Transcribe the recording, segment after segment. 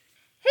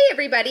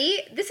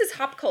everybody, this is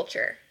Hop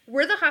Culture.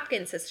 We're the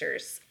Hopkins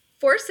sisters.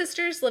 Four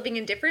sisters living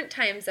in different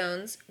time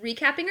zones,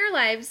 recapping our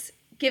lives,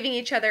 giving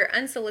each other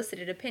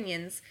unsolicited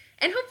opinions,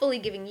 and hopefully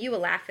giving you a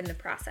laugh in the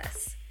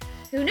process.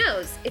 Who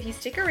knows, if you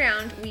stick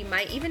around, we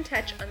might even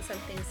touch on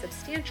something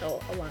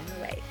substantial along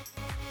the way.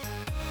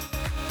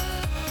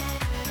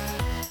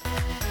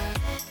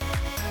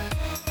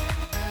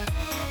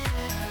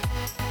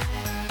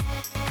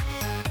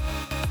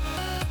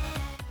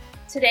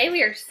 Today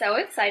we are so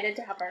excited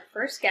to have our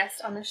first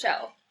guest on the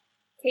show.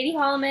 Katie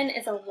Holloman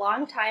is a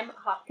longtime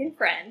Hopkins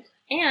friend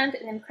and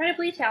an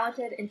incredibly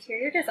talented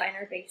interior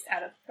designer based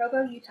out of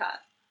Provo, Utah.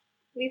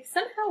 We've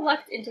somehow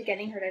lucked into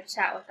getting her to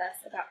chat with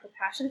us about her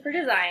passion for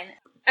design,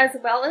 as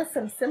well as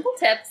some simple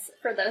tips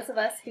for those of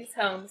us whose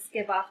homes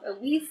give off a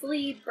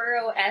Weasley,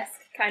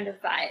 Burrow-esque kind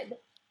of vibe.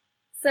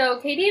 So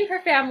Katie and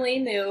her family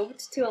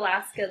moved to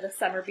Alaska the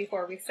summer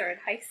before we started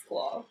high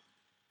school.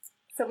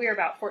 So we were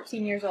about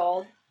 14 years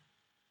old.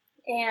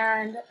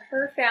 And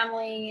her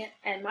family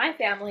and my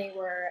family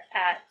were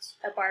at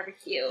a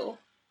barbecue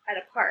at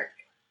a park.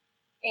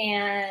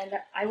 And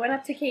I went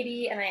up to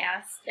Katie and I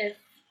asked if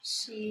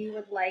she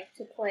would like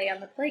to play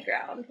on the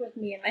playground with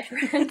me and my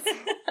friends.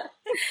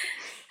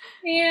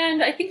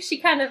 And I think she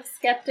kind of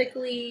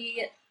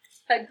skeptically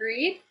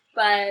agreed,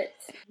 but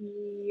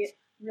we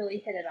really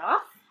hit it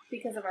off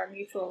because of our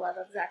mutual love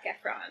of Zac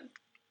Efron.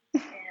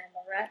 And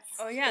the rest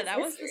that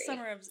is was the history.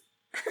 summer of...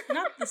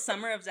 Not the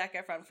summer of Zac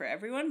Efron for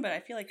everyone, but I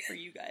feel like for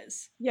you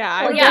guys.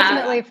 Yeah, yeah.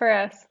 definitely for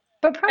us.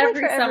 But probably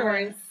Every for summer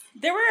everyone. is...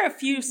 There were a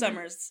few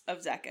summers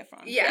of Zac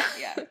Efron. Yeah.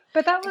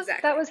 But that was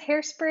Exactly.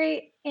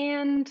 Hairspray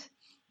and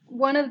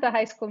one of the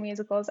High School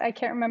Musicals. I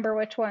can't remember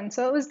which one.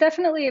 So it was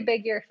definitely a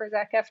big year for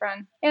Zac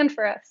Efron and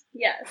for us.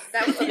 Yes.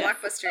 That was a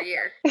blockbuster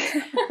year.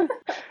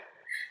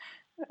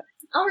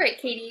 All right,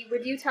 Katie,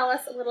 would you tell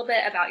us a little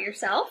bit about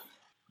yourself?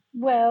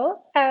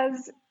 Well,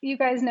 as you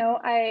guys know,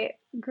 I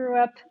grew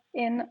up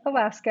in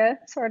Alaska,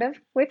 sort of,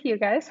 with you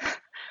guys.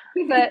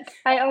 But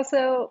I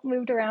also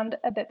moved around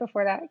a bit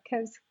before that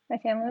because my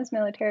family was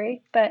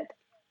military. But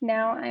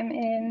now I'm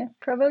in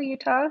Provo,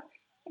 Utah,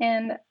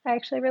 and I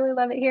actually really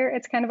love it here.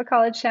 It's kind of a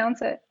college town,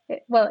 so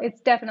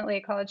it's definitely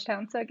a college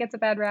town, so it gets a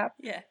bad rap.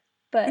 Yeah.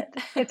 But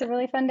it's a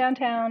really fun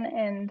downtown,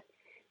 and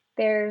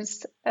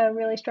there's a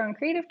really strong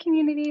creative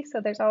community, so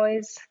there's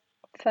always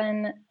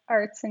fun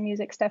arts and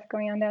music stuff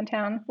going on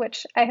downtown,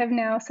 which I have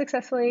now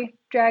successfully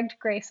dragged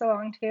Grace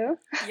along to.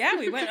 Yeah,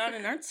 we went on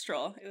an art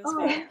stroll. It was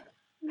fun.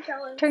 I'm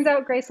jealous. Turns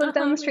out Grace lives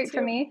down the Me street too.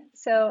 from me,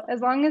 so as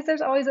long as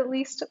there's always at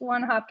least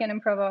one Hopkin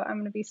in Provo, I'm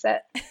going to be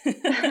set.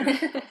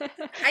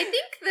 I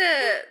think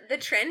the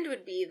trend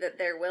would be that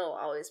there will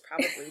always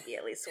probably be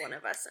at least one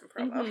of us in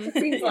Provo. It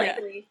seems Yeah.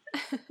 likely.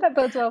 That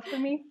bodes well for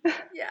me.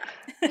 Yeah.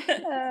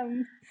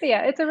 But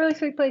yeah, it's a really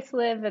sweet place to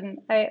live, and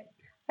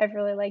I've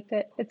really liked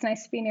it. It's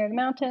nice to be near the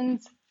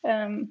mountains.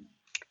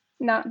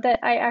 Not that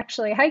I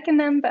actually hike in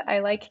them, but I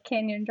like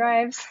canyon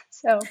drives,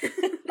 so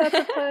that's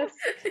a plus.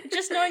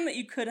 Just knowing that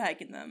you could hike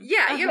in them.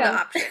 Yeah, you have the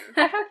Yeah. option.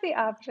 I have the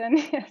option.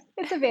 Yes,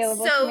 it's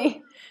available to So,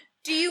 me.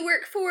 do you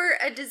work for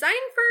a design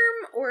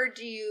firm, or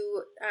do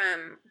you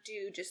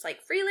do just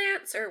like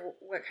freelance, or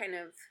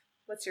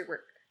what's your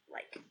work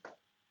like?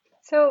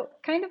 So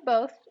kind of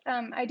both.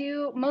 I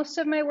do most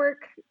of my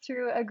work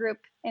through a group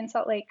in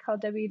Salt Lake called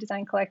W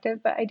Design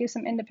Collective, but I do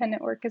some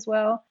independent work as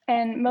well.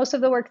 And most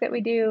of the work that we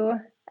do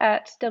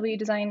at W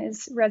Design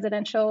is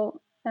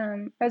residential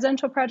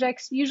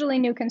projects, usually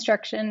new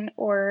construction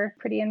or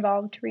pretty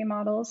involved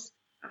remodels.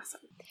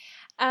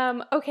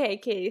 Awesome. Okay,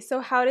 Katie, so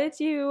how did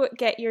you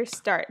get your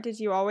start? Did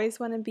you always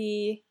want to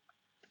be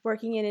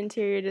working in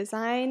interior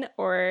design,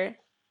 or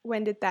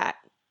when did that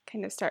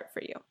kind of start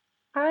for you?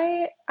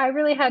 I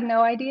really had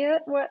no idea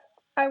what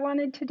I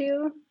wanted to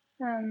do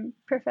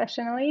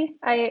professionally.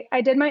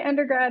 I did my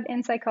undergrad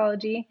in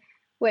psychology,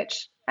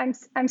 which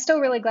I'm still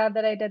really glad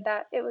that I did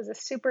that. It was a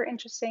super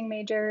interesting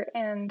major,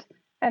 and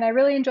I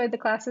really enjoyed the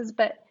classes,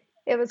 but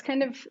it was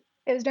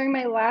during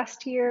my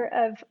last year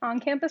of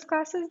on-campus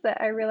classes that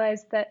I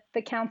realized that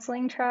the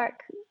counseling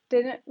track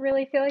didn't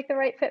really feel like the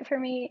right fit for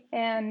me.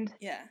 And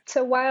Yeah.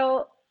 so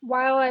while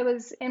I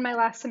was in my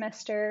last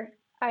semester,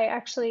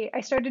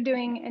 I started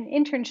doing an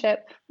internship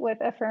with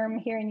a firm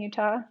here in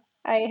Utah.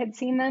 I had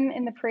seen them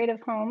in the Parade of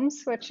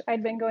Homes, which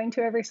I'd been going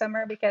to every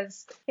summer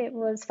because it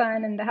was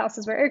fun and the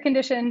houses were air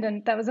conditioned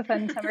and that was a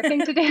fun summer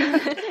thing to do.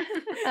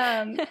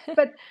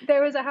 But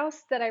there was a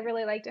house that I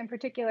really liked in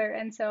particular.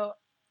 And so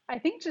I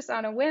think just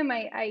on a whim,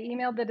 I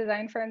emailed the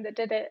design firm that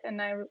did it,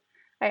 and I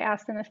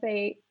asked them if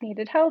they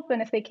needed help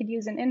and if they could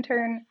use an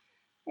intern.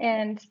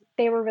 And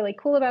they were really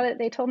cool about it.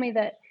 They told me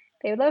that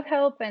they would love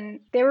help,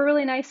 and they were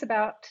really nice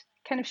about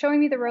kind of showing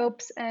me the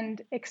ropes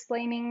and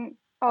explaining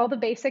all the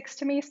basics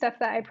to me, stuff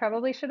that I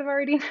probably should have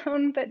already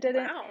known but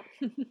didn't. Wow.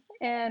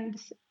 And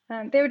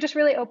they were just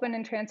really open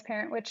and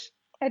transparent, which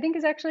I think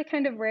is actually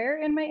kind of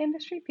rare in my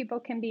industry. People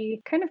can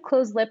be kind of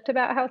closed-lipped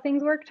about how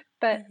things worked,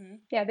 but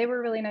yeah, they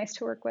were really nice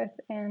to work with.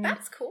 And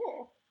That's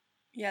cool.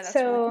 Yeah, that's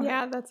so really cool.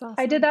 Yeah, that's awesome.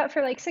 I did that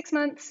for like 6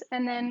 months,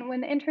 and then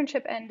when the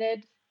internship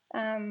ended,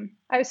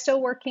 I was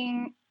still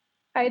working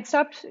I had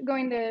stopped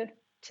going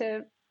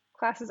to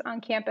classes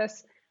on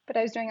campus, but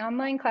I was doing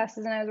online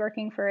classes and I was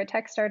working for a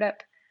tech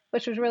startup,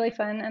 which was really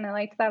fun and I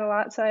liked that a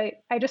lot. So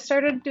I just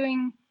started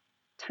doing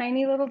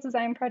tiny little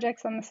design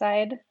projects on the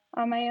side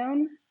on my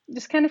own,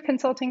 just kind of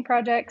consulting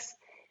projects,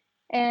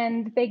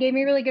 and they gave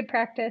me really good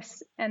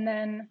practice. And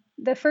then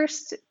the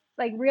first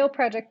like real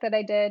project that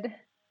I did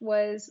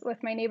was with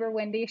my neighbor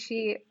Wendy.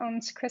 She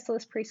owns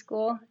Chrysalis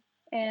Preschool,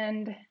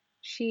 and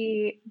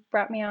she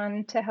brought me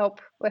on to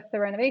help with the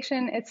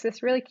renovation. It's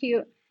this really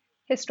cute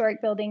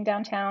historic building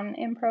downtown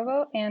in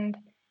Provo, and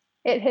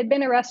it had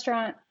been a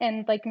restaurant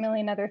and like a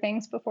million other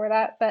things before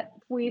that, but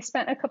we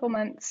spent a couple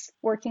months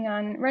working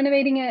on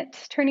renovating it,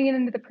 turning it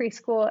into the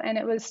preschool, and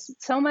it was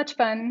so much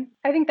fun.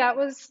 I think that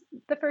was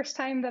the first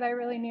time that I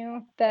really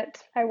knew that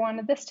I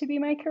wanted this to be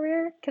my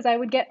career, because I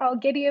would get all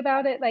giddy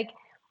about it. Like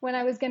when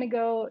I was going to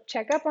go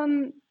check up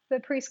on the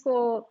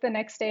preschool the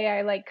next day,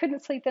 I like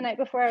couldn't sleep the night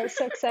before. I was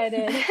so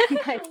excited.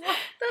 Like,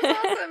 That's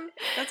awesome.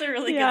 That's a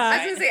really Yeah.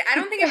 I good was sign. gonna say, I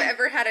don't think I've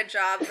ever had a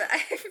job that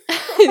I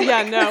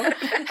Yeah, no.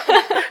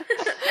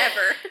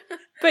 ever.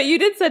 But you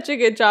did such a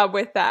good job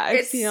with that. I've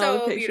It's seen all the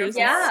so pictures.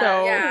 beautiful. It's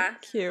so Yeah.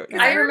 cute.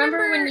 I I remember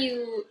remember- when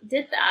you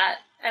did that,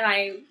 and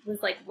I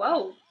was like,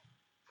 whoa,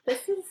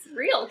 this is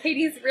real.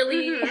 Katie's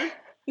really Mhm.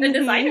 a Mhm.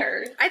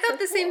 designer. I thought So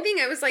the same cool. thing.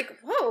 I was like,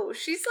 whoa,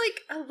 she's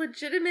like a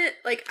legitimate,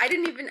 like, I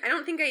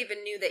don't think I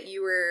even knew that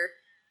you were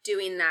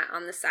doing that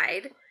on the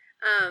side.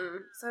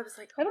 So I was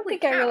like, I don't holy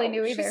think I really cow,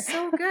 knew either. She's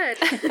so good.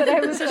 But I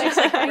was So like, she's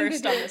like trying to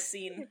first do on it. the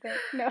scene.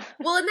 No.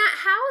 Well, in that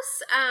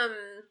house,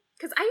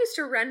 because I used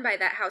to run by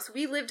that house.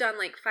 We lived on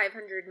like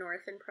 500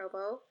 North in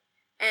Provo,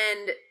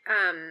 and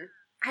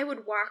I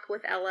would walk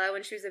with Ella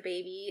when she was a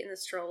baby in the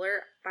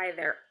stroller by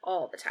there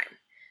all the time.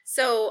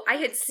 So I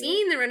had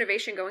seen the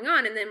renovation going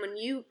on, and then when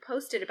you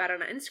posted about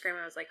it on Instagram,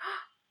 I was like,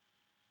 oh,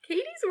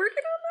 Katie's working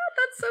on that?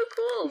 That's so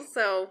cool.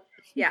 So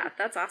yeah,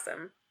 that's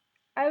awesome.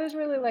 I was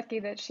really lucky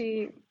that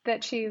she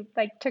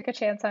like took a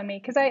chance on me,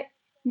 because I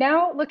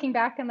now looking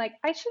back, I'm like,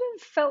 I should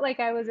have felt like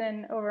I was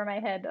in over my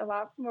head a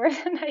lot more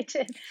than I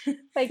did.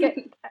 Like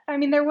I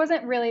mean, there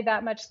wasn't really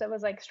that much that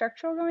was like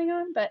structural going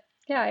on, but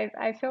yeah,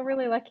 I feel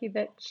really lucky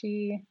that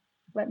she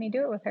let me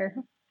do it with her.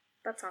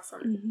 That's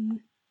awesome. Mhm.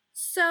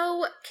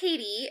 So,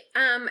 Katie,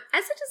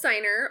 as a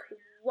designer,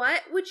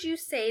 what would you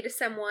say to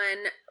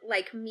someone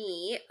like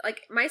me?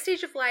 Like my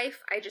stage of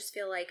life, I just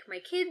feel like my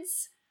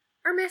kids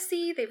are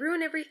messy. They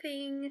ruin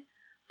everything.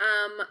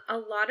 A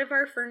lot of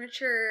our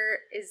furniture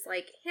is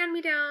like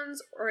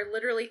hand-me-downs or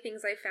literally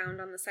things I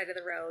found on the side of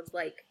the road.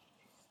 Like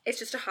it's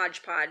just a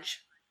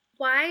hodgepodge.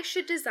 Why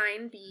should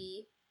design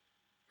be,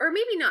 or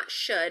maybe not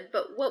should,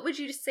 but what would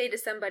you say to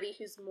somebody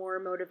who's more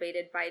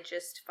motivated by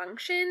just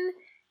function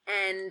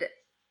and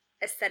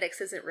aesthetics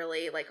isn't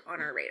really like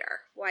on our radar?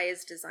 Why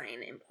is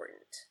design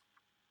important?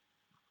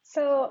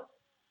 So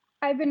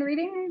I've been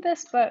reading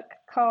this book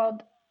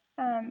called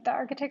The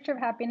Architecture of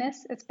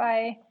Happiness. It's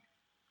by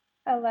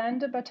Alain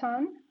de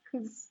Botton,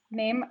 whose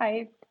name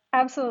I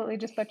absolutely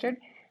just butchered.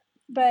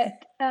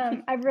 But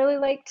I've really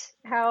liked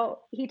how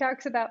he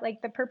talks about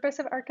like the purpose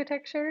of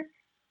architecture.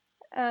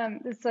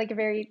 It's like a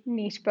very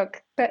niche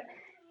book, but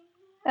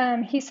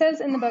he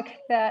says in the book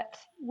that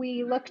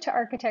we look to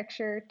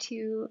architecture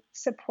to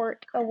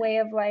support a way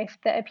of life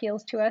that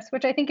appeals to us,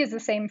 which I think is the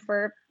same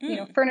for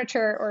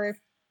furniture or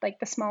like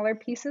the smaller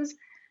pieces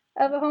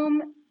of a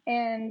home.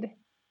 And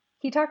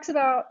he talks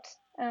about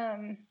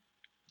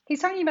he's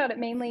talking about it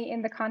mainly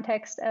in the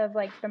context of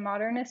like the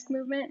modernist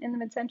movement in the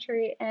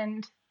mid-century,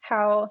 and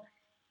how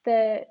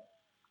the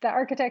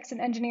architects and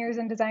engineers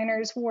and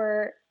designers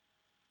were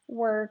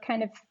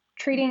kind of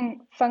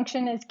treating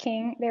function as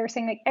king. They were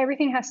saying like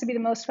everything has to be the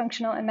most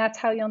functional, and that's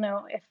how you'll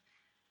know if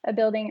a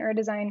building or a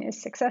design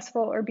is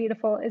successful or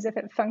beautiful, is if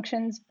it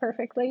functions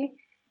perfectly.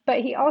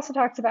 But he also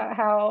talks about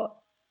how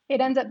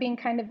it ends up being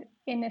kind of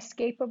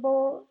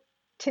inescapable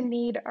to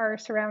need our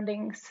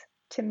surroundings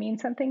to mean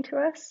something to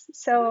us.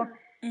 So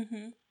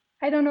Mm-hmm.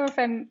 I don't know if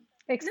I'm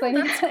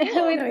explaining that's that in a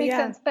cool. way that makes Yeah.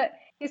 sense, but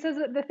he says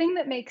that the thing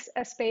that makes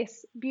a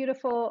space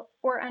beautiful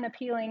or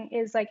unappealing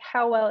is like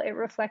how well it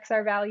reflects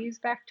our values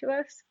back to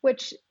us,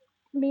 which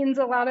means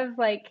a lot of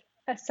like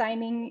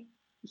assigning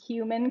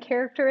human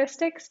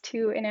characteristics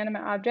to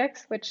inanimate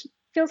objects, which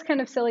feels kind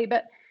of silly,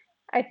 but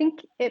I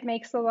think it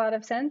makes a lot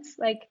of sense.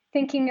 Like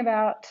thinking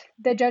about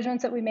the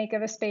judgments that we make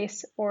of a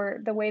space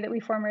or the way that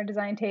we form our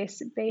design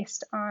tastes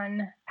based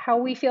on how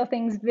we feel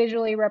things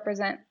visually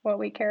represent what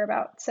we care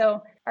about.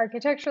 So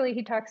architecturally,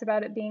 he talks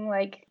about it being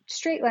like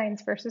straight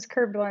lines versus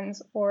curved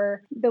ones,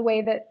 or the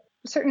way that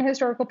certain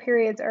historical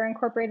periods are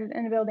incorporated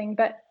in a building.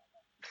 But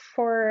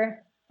for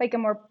like a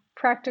more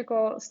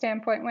practical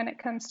standpoint, when it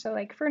comes to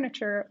like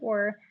furniture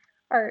or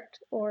art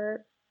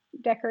or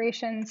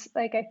decorations,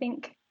 like I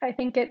think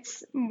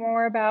it's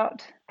more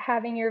about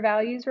having your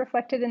values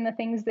reflected in the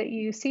things that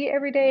you see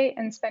every day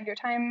and spend your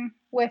time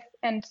with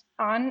and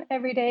on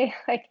every day.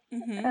 Like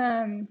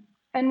Mm-hmm.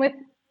 and with,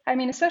 I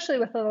mean, especially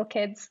with little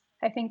kids,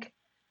 I think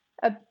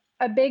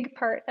a big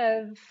part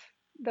of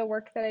the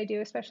work that I do,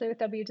 especially with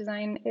W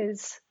Design,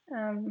 is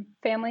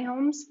family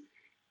homes.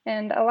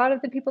 And a lot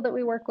of the people that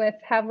we work with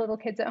have little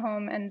kids at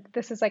home, and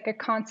this is like a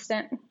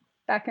constant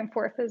back and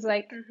forth is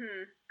like,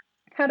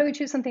 how do we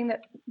choose something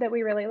that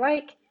we really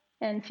like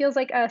and feels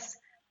like us,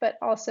 but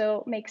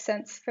also makes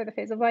sense for the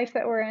phase of life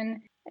that we're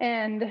in?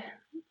 And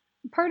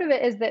part of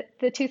it is that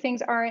the two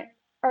things aren't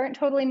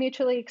totally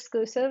mutually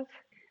exclusive.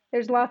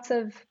 There's lots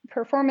of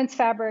performance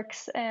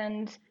fabrics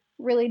and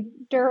really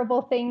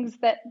durable things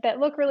that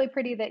look really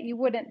pretty that you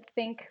wouldn't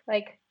think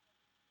like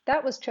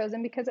that was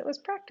chosen because it was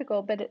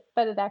practical, but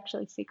it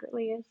actually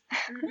secretly is.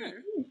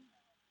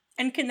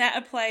 And can that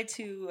apply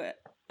to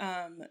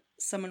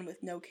someone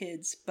with no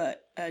kids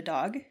but a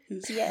dog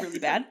who's really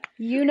bad?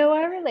 You know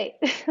I relate.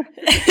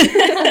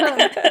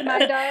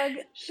 My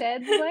dog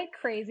sheds like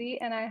crazy,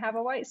 and I have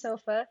a white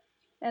sofa,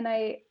 and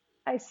I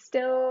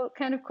still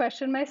kind of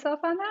question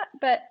myself on that,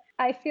 but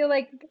I feel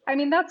like, I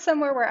mean, that's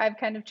somewhere where I've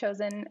kind of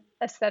chosen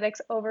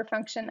aesthetics over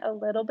function a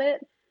little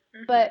bit,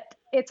 but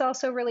it's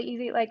also really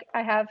easy. Like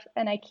I have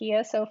an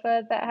IKEA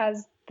sofa that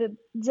has the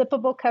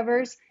zippable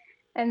covers,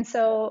 and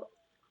so,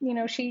 you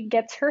know, she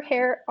gets her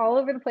hair all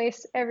over the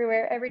place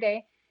everywhere every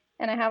day.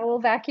 And I have a little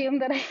vacuum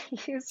that I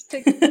use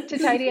to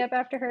tidy up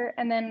after her.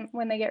 And then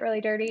when they get really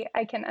dirty,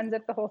 I can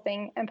unzip the whole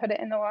thing and put it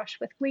in the wash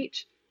with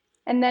bleach.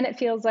 And then it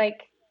feels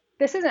like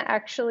this isn't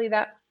actually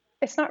that,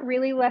 it's not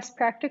really less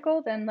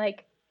practical than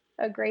like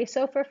a gray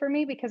sofa for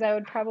me, because I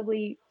would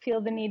probably feel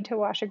the need to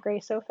wash a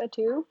gray sofa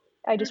too.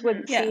 I just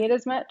wouldn't see it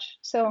as much.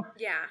 So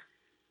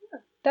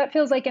that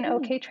feels like an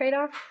okay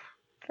trade-off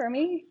for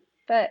me.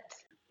 But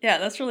yeah,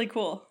 that's really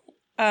cool.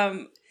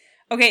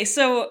 Okay,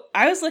 so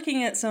I was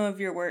looking at some of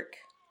your work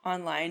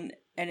online,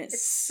 and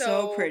it's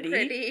so pretty.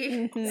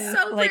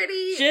 So like,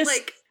 pretty.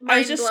 I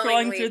was just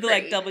scrolling through the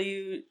like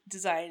W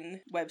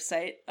Design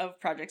website of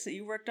projects that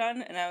you worked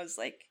on, and I was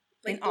like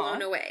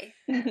blown away.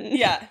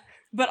 Yeah,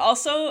 but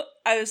also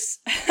I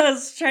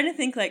was trying to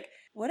think like,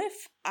 what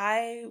if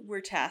I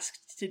were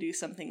tasked to do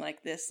something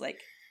like this? Like,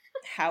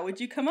 how would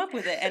you come up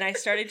with it? And I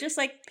started just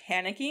like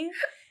panicking,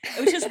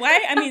 which is why,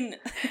 I mean,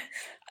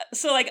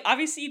 so like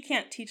obviously you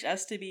can't teach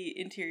us to be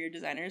interior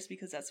designers,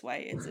 because that's why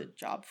it's a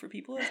job for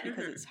people, is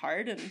because it's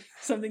hard and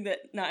something that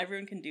not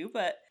everyone can do.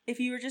 But if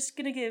you were just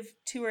going to give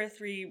 2 or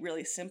 3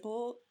 really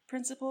simple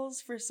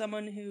principles for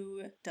someone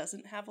who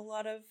doesn't have a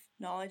lot of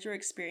knowledge or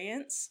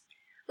experience.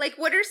 Like,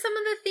 what are some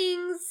of the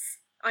things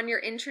on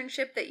your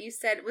internship that you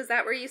said, was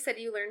that where you said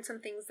you learned some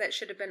things that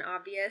should have been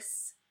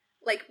obvious?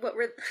 Like, what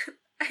were,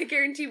 I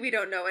guarantee we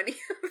don't know any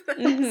of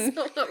those.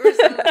 So what were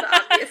some of the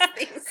obvious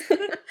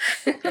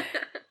things?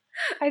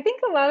 I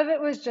think a lot of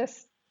it was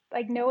just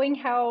like knowing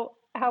how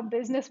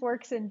business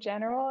works in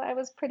general. I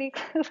was pretty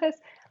clueless,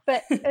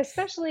 but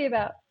especially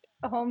about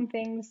home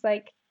things,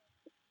 like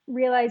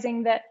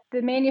realizing that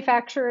the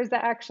manufacturers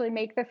that actually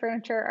make the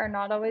furniture are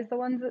not always the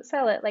ones that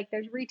sell it. Like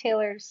there's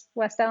retailers,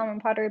 West Elm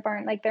and Pottery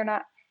Barn, like they're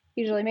not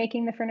usually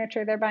making the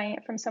furniture, they're buying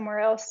it from somewhere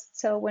else.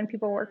 So when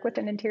people work with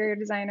an interior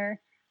designer,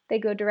 they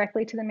go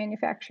directly to the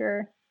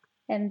manufacturer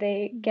and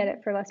they get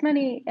it for less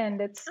money,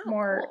 and it's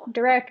more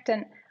direct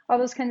and all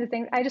those kinds of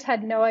things. I just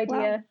had no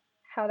idea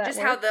how that just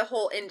worked. How the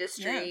whole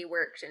industry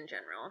worked in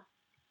general.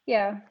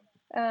 Yeah.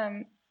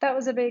 That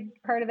was a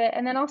big part of it.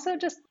 And then also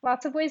just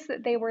lots of ways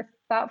that they were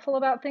thoughtful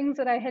about things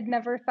that I had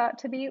never thought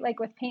to be, like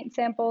with paint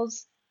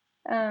samples.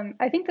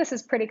 I think this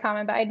is pretty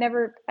common, but I'd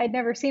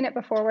never seen it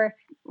before, where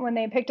when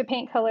they picked a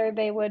paint color,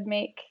 they would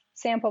make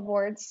sample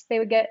boards. They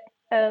would get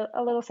a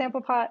little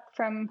sample pot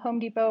from Home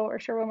Depot or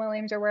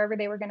Sherwin-Williams or wherever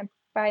they were going to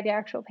buy the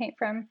actual paint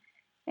from,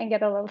 and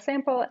get a little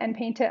sample and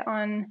paint it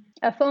on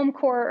a foam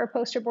core or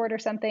poster board or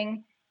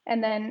something,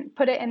 and then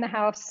put it in the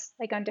house,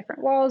 like on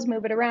different walls,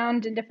 move it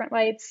around in different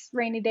lights,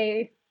 rainy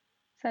day,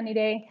 sunny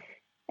day,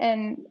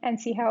 and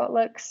see how it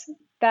looks.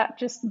 That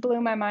just blew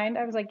my mind.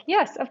 I was like,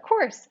 yes, of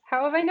course.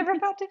 How have I never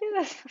thought to do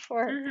this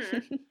before?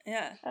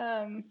 Yeah.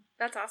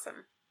 That's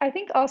awesome. I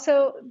think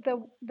also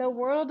the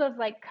world of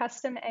like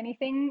custom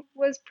anything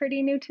was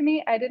pretty new to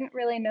me. I didn't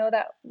really know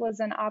that was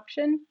an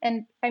option.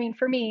 And I mean,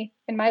 for me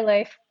in my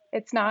life,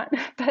 it's not,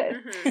 but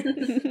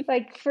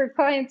like for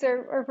clients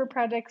or for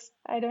projects,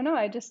 I don't know.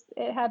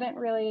 It hadn't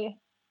really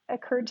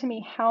occurred to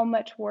me how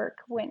much work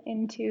went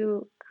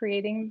into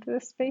creating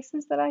the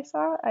spaces that I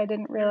saw. I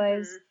didn't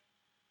realize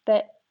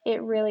that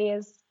it really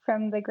is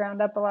from the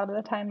ground up a lot of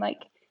the time.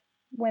 Like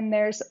when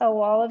there's a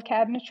wall of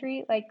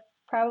cabinetry, like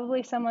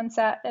probably someone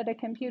sat at a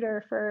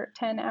computer for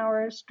 10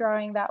 hours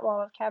drawing that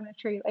wall of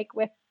cabinetry, like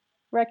with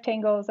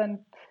rectangles, and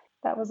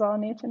that was all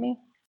new to me.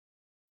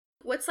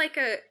 What's like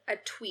a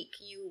tweak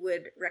you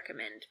would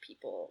recommend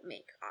people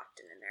make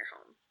often in their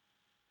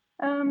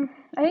home?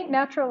 I think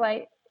natural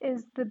light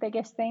is the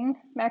biggest thing.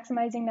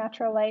 Maximizing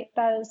natural light.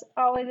 That is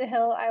always a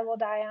hill I will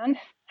die on.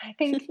 I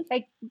think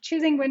like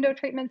choosing window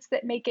treatments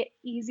that make it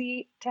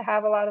easy to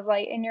have a lot of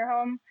light in your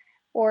home,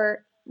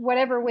 or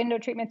whatever window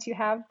treatments you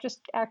have, just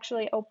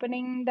actually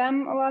opening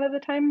them a lot of the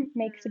time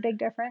makes a big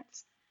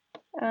difference.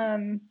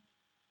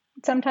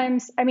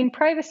 Sometimes, I mean,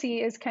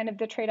 privacy is kind of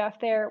the trade-off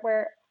there,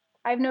 where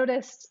I've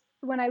noticed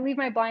when I leave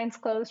my blinds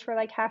closed for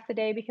like half the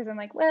day because I'm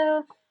like,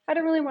 well, I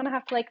don't really want to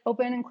have to like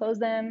open and close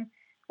them.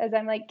 as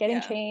I'm like getting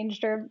Yeah.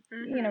 changed or,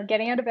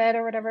 getting out of bed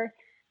or whatever.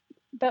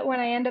 But when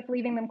I end up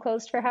leaving them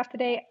closed for half the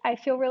day, I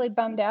feel really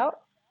bummed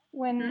out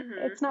when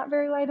it's not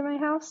very light in my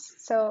house.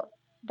 So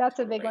that's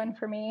a big one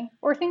for me.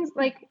 Or things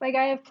like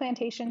I have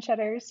plantation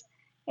shutters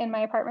in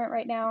my apartment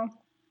right now.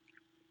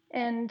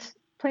 And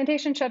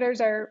plantation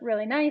shutters are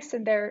really nice,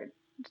 and they're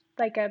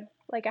like a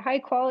high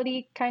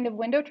quality kind of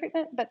window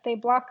treatment, but they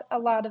block a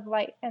lot of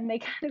light, and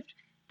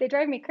they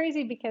drive me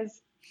crazy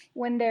because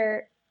when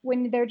they're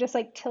just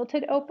like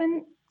tilted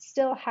open,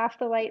 still half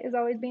the light is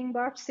always being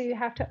blocked, so you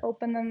have to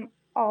open them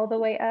all the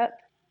way up.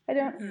 I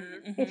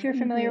don't if you're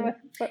familiar with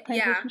what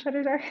plantation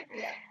shutters are.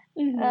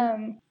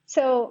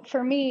 So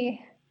for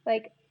me,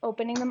 like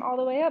opening them all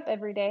the way up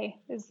every day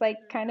is like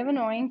kind of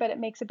annoying, but it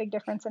makes a big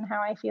difference in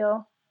how I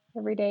feel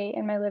every day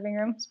in my living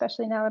room,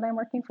 especially now that I'm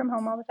working from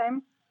home all the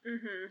time.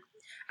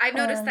 I've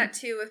noticed that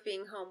too with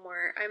being home,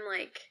 where I'm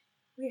like,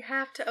 we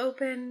have to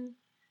open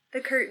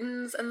the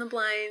curtains and the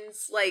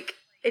blinds. Like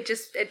it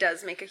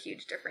does make a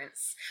huge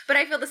difference. But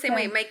I feel the same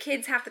way. My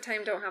kids half the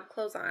time don't have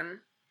clothes on.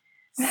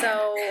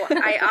 So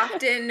I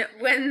often,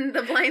 when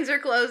the blinds are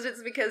closed,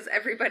 it's because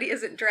everybody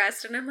isn't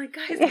dressed, and I'm like,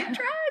 guys, get dressed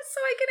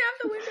so I can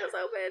have the windows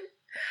open.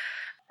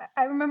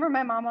 I remember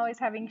my mom always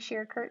having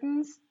sheer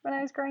curtains when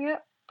I was growing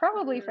up,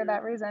 probably for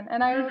that reason.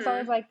 And I was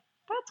always like,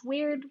 that's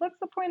weird. What's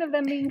the point of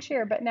them being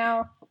sheer? But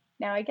now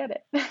I get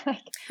it.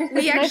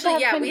 We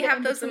actually, we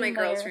have those in my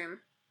girls' room.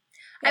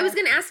 Yeah. I was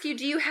going to ask you,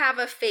 do you have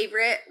a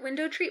favorite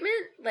window treatment,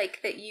 like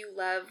that you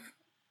love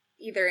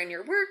either in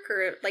your work,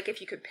 or like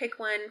if you could pick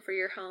one for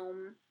your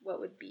home,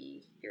 what would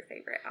be your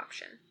favorite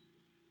option?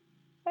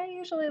 I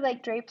usually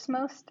like drapes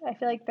most. I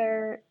feel like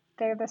they're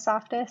the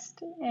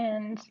softest,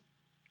 and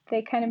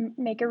they kind of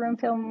make a room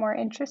feel more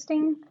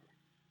interesting.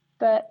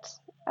 But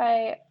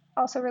I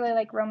also really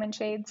like Roman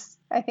shades.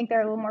 I think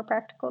they're a little more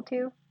practical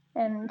too,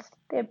 and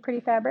they have pretty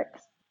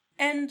fabrics.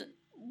 And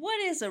what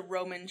is a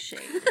Roman shade?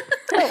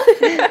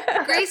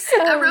 Grace,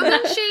 a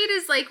Roman shade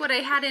is like what I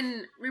had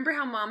in, remember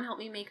how Mom helped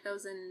me make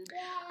those in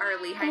our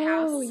Lehigh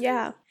house? Oh,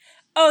 yeah.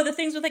 Oh, the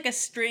things with like a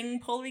string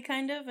pulley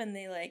kind of, and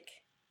they like...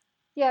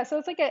 Yeah, so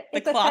it's like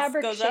it's a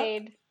fabric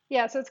shade. Up?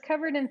 Yeah, so it's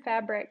covered in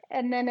fabric,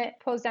 and then it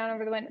pulls down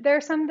over the window. There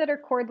are some that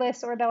are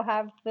cordless, or they'll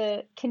have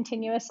the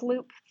continuous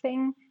loop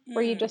thing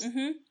where you just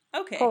pull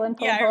and pull and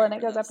pull, and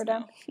it goes up or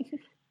down.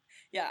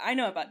 Yeah, I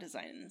know about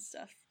design and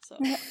stuff. So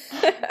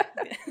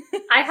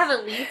I have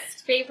a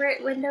least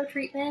favorite window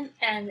treatment,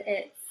 and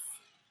it's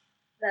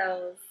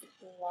those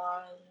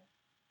long...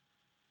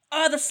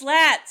 Oh, the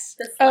slats!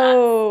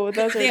 Oh,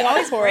 those are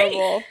always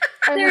horrible.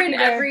 They're in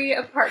every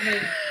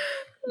apartment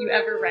you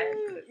ever rent.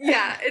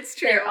 Yeah, it's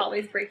true. They're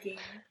always breaking.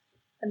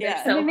 And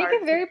they're so and they make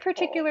hard a very to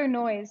particular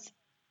noise.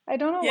 I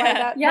don't know why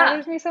that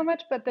bothers me so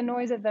much, but the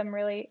noise of them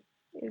really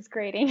is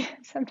grating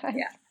sometimes.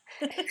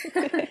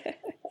 Yeah.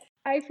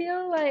 I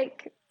feel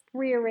like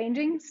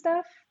rearranging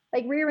stuff,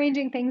 like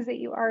rearranging things that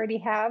you already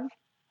have,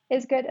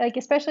 is good. Like,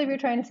 especially if you're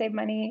trying to save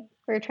money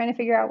or you're trying to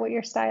figure out what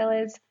your style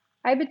is.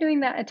 I've been doing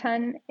that a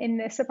ton in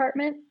this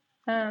apartment.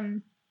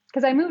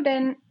 Because I moved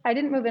in, I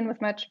didn't move in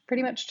with much,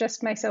 pretty much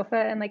just my sofa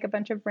and like a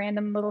bunch of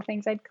random little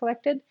things I'd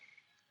collected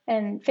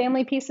and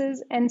family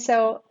pieces. And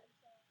so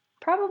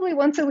probably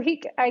once a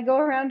week I go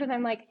around and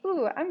I'm like,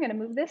 ooh, I'm going to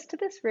move this to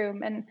this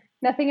room. And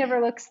nothing ever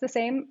looks the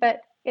same,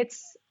 but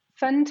it's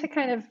fun to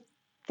kind of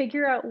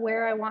figure out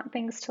where I want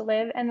things to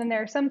live. And then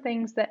there are some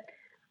things that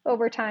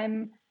over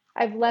time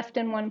I've left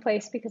in one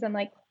place because I'm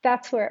like,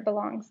 that's where it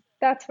belongs.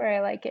 That's where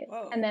I like it.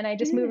 Whoa. And then I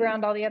just move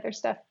around all the other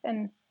stuff.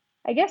 And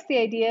I guess the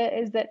idea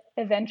is that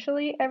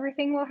eventually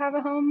everything will have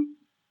a home.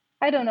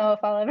 I don't know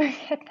if I'll ever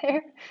get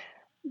there,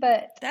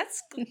 but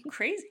that's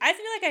crazy. I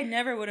feel like I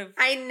never would have.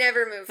 I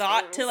never moved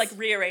thought to like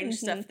rearrange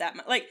stuff that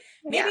much. Like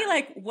maybe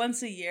like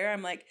once a year,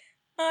 I'm like,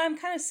 oh, I'm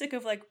kind of sick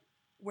of like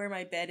where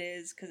my bed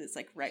is because it's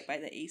like right by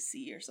the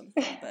AC or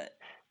something. But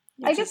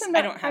I guess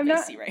I don't have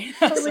AC right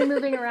now. Totally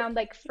moving around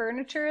like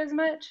furniture as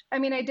much. I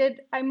mean,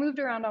 I moved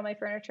around all my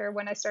furniture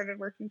when I started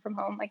working from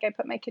home. Like I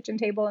put my kitchen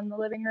table in the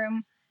living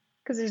room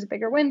because there's a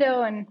bigger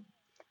window and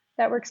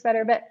that works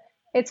better. But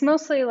it's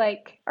mostly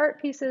like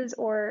art pieces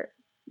or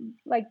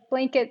like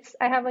blankets.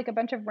 I have like a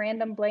bunch of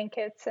random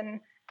blankets, and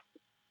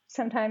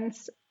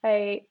sometimes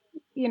I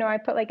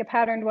put like a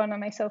patterned one on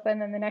my sofa,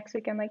 and then the next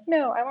week I'm like,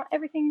 no, I want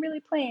everything really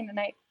plain, and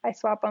I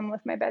swap them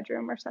with my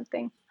bedroom or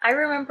something. I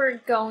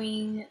remember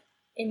going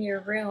in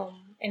your room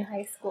in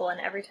high school, and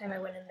every time I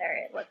went in there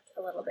it looked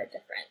a little bit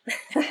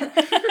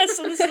different.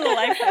 So this is a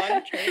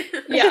lifelong trait.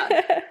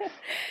 Yeah.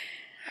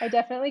 I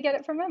definitely get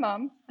it from my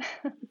mom.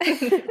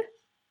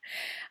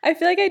 I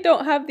feel like I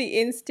don't have the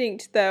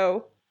instinct,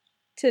 though,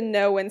 to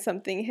know when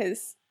something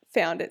has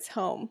found its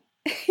home.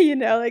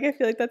 Like I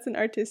feel like that's an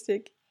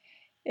artistic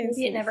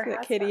instinct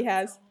that Katie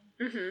has.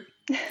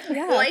 Mm-hmm.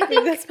 Yeah, well, I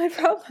think that's my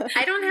problem.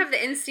 I don't have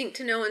the instinct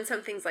to know when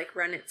something's like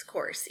run its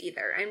course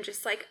either. I'm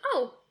just like,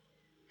 oh,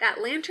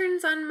 that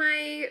lantern's on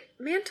my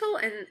mantle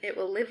and it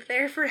will live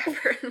there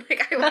forever.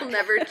 Like I will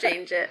never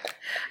change it.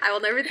 I will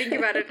never think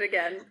about it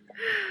again.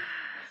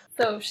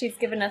 So she's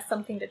given us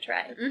something to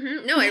try.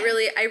 Mm-hmm. No, I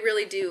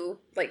really do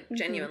like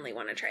genuinely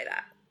want to try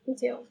that. Me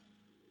too.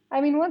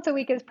 I mean, once a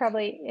week is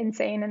probably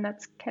insane, and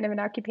that's kind of an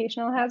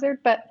occupational hazard,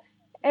 but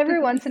every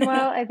once in a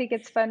while, I think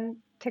it's fun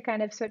to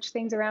kind of switch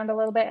things around a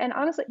little bit. And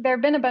honestly, there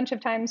have been a bunch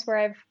of times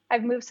where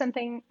I've moved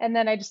something and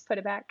then I just put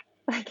it back.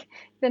 Like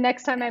the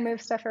next time I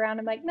move stuff around,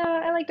 I'm like, no,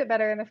 I liked it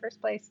better in the first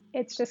place.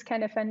 It's just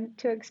kind of fun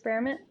to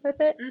experiment with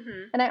it.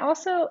 Mm-hmm. And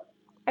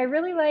I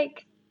really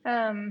like,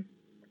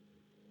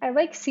 I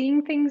like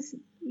seeing things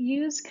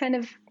used kind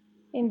of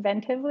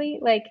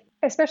inventively, like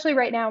especially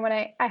right now when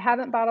I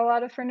haven't bought a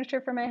lot of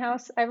furniture for my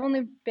house. I've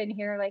only been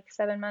here like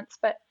 7 months,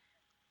 but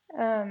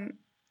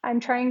I'm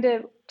trying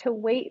to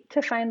wait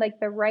to find like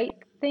the right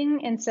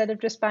thing instead of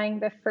just buying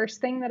the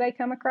first thing that I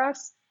come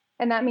across.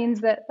 And that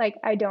means that like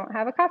I don't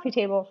have a coffee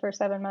table for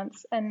 7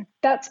 months, and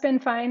that's been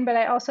fine. But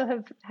I also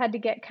have had to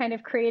get kind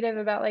of creative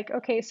about like,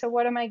 okay, so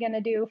what am I going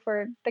to do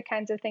for the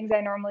kinds of things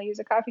I normally use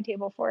a coffee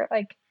table for?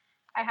 Like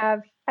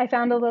I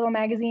found a little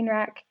magazine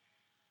rack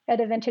at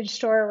a vintage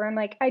store where I'm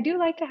like, I do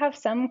like to have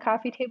some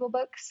coffee table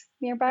books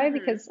nearby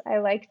because I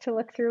like to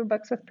look through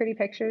books with pretty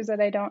pictures that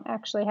I don't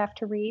actually have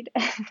to read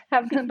and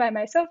have them by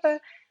my sofa.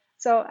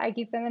 So I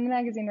keep them in the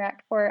magazine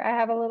rack. Or I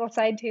have a little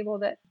side table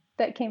that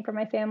came from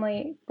my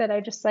family that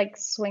I just like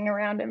swing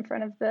around in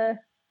front of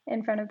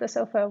the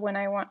sofa when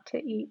I want to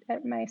eat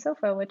at my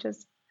sofa, which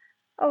is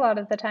a lot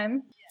of the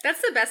time. That's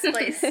the best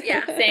place.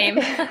 Yeah. Same.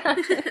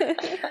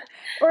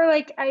 Or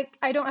like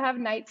I don't have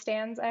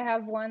nightstands. I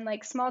have one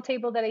like small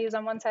table that I use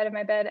on one side of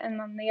my bed, and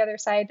on the other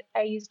side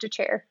I used a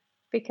chair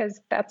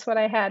because that's what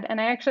I had, and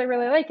I actually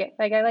really like it.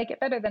 Like I like it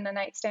better than a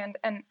nightstand,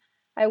 and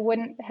I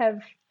wouldn't have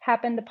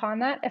happened upon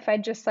that if I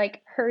just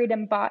like hurried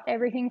and bought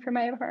everything for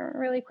my apartment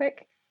really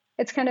quick.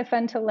 It's kind of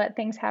fun to let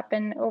things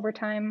happen over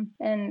time.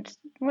 And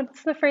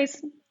what's the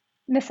phrase?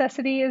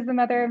 Necessity is the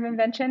mother of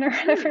invention, or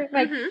whatever.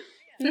 Like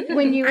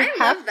when you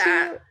have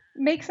to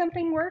make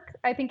something work,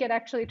 I think it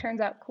actually turns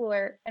out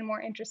cooler and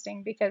more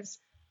interesting because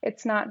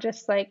it's not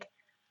just like,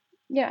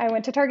 yeah, I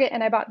went to Target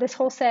and I bought this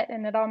whole set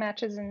and it all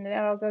matches and it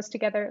all goes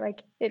together.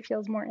 Like it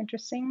feels more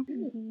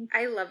interesting.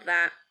 I love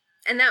that.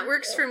 And that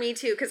works for me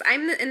too, because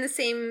I'm in the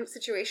same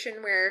situation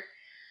where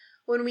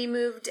when we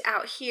moved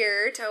out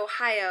here to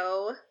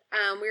Ohio,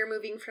 we were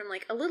moving from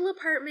like a little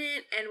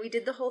apartment, and we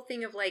did the whole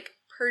thing of like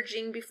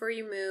purging before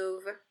you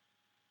move.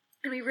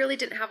 And we really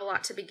didn't have a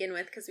lot to begin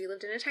with because we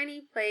lived in a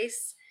tiny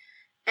place.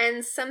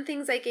 And some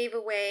things I gave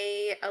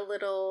away a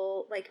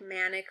little like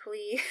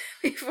manically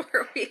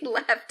before we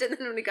left. And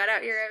then when we got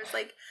out here, I was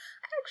like,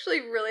 I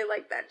actually really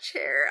like that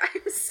chair.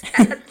 I'm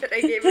sad that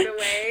I gave it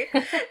away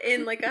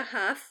in like a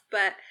huff.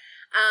 But,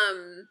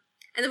 and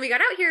then we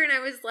got out here and I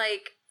was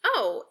like,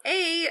 oh,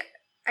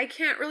 I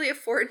can't really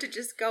afford to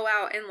just go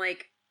out and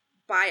like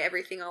buy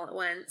everything all at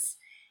once.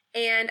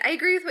 And I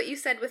agree with what you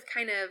said with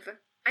kind of,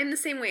 I'm the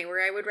same way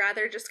where I would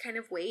rather just kind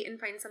of wait and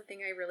find something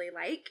I really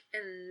like,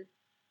 and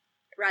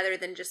rather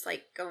than just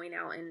like going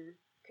out and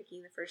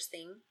picking the first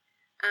thing.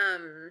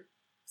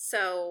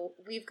 So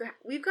we've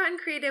gotten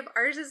creative.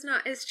 Ours is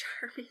not as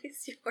charming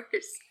as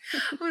yours.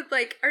 With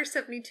like our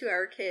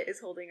 72-hour kit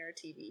is holding our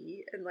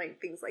TV and like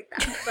things like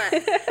that. But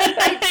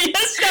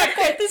it's not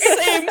quite the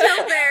same. It's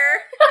still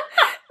there.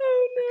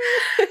 Oh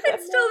no!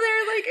 It's still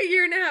there like a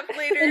year and a half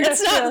later.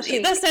 It's not.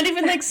 That's not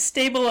even like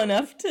stable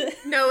enough to.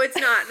 No, it's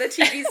not. The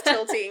TV's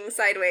tilting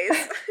sideways.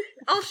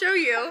 I'll show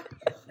you.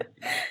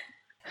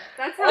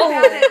 That's how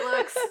bad it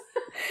looks.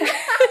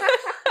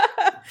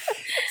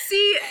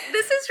 See,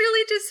 this is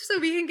really just so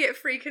we can get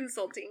free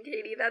consulting,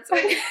 Katie. That's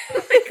why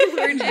I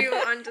lured you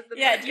onto the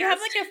podcast. Do you have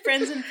like a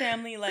friends and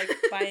family like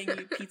buying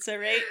you pizza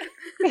rate?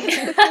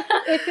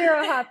 If you're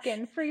a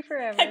Hopkin, free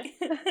forever.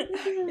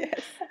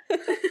 Yes.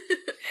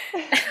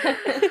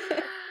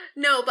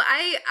 No, but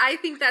I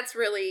think that's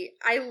really,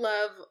 I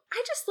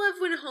just love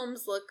when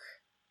homes look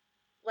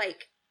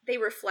like they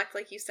reflect,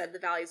 like you said, the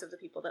values of the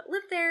people that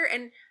live there.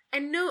 And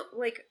no,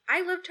 like,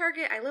 I love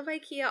Target, I love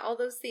IKEA, all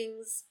those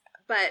things,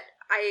 but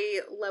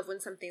I love when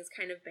something's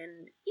kind of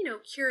been,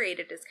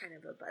 curated is kind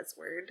of a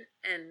buzzword,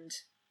 and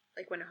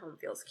like when a home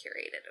feels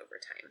curated over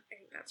time. I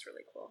think that's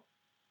really cool.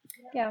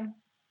 Yeah.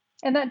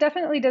 And that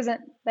definitely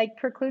doesn't like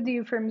preclude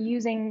you from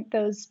using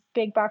those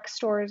big box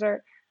stores,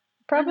 or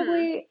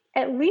probably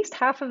at least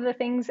half of the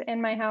things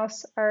in my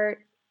house are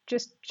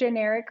just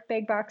generic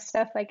big box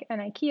stuff, like an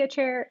IKEA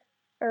chair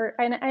or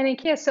an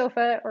IKEA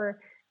sofa, or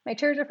my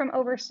chairs are from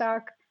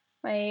Overstock.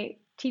 My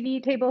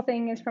TV table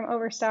thing is from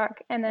Overstock.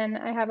 And then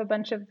I have a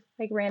bunch of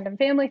like random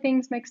family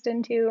things mixed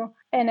into,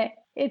 and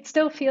it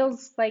still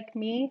feels like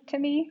me to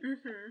me.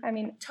 Mm-hmm. I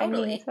mean,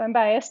 totally. So I'm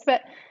biased,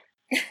 but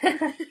you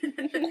can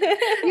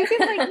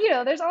like,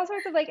 there's all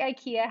sorts of like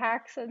IKEA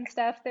hacks and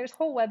stuff. There's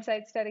whole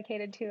websites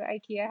dedicated to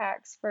IKEA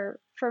hacks for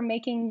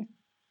making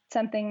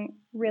something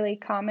really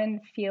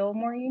common feel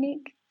more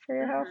unique for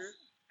your house.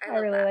 I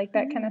really like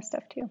that kind of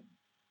stuff too.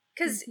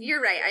 Because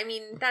you're right. I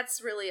mean,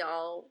 that's really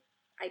all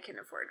I can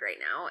afford right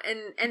now.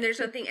 And there's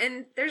nothing,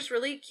 and there's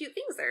really cute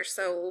things there.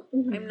 So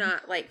I'm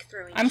not like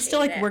throwing I'm still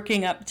like at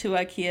working up to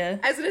IKEA.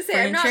 I was going to say,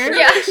 furniture. I'm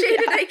not throwing shade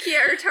at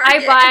IKEA or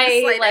Target. I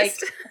buy like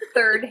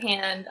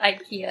third-hand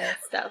IKEA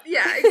stuff.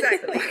 Yeah,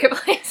 exactly.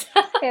 Marketplace.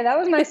 Yeah, that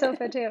was my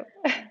sofa too.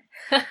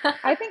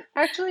 I think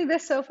actually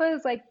this sofa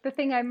is like the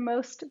thing I'm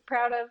most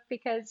proud of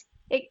because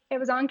it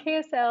was on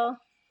KSL.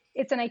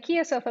 It's an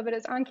IKEA sofa, but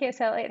it's on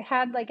KSL. It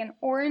had like an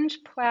orange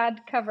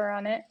plaid cover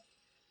on it,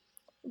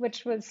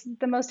 which was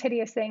the most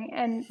hideous thing.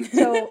 And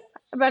so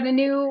about a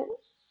new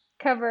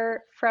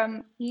cover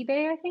from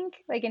eBay, I think,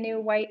 like a new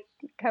white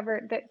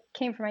cover that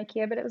came from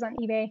IKEA, but it was on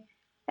eBay.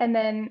 And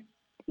then,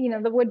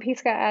 the wood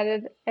piece got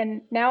added,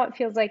 and now it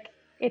feels like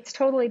it's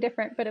totally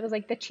different, but it was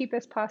like the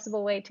cheapest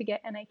possible way to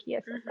get an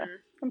IKEA sofa. Mm-hmm.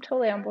 I'm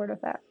totally on board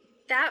with that.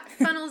 That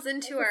funnels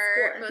into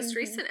our most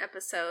recent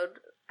episode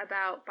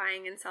about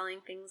buying and selling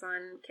things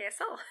on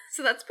KSL.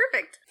 So that's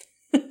perfect.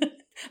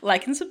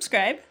 Like and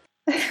subscribe.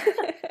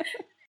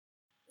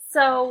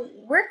 So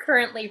we're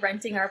currently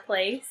renting our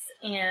place,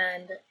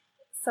 and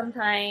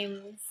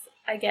sometimes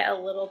I get a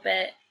little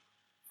bit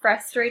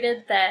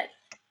frustrated that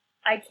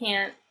I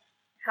can't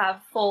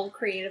have full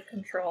creative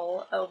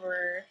control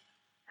over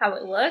how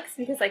it looks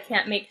because I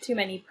can't make too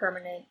many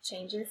permanent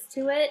changes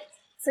to it.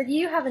 So do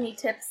you have any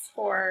tips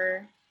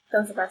for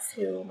those of us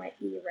who might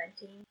be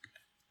renting?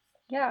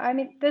 Yeah, I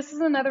mean, this is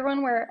another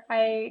one where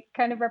I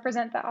kind of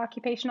represent the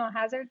occupational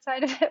hazard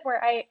side of it,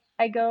 where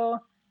I go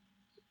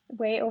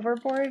way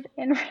overboard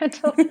in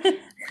rentals,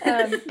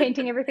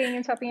 painting everything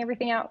and swapping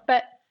everything out.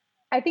 But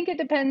I think it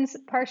depends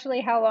partially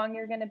how long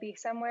you're going to be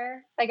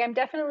somewhere. Like, I'm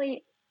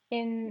definitely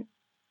in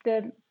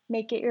the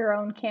make it your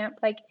own camp.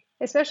 Like,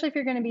 especially if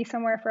you're going to be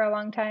somewhere for a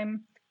long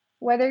time,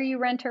 whether you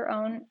rent or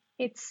own,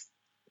 it's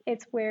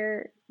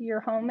where your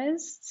home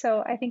is.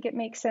 So I think it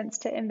makes sense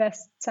to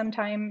invest some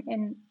time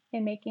in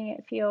making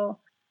it feel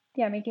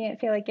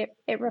like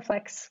it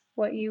reflects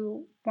what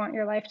you want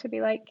your life to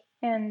be like.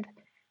 And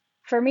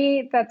for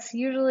me, that's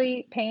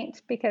usually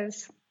paint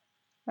because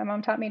my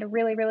mom taught me to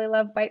really, really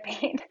love white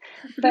paint.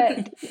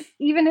 But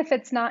even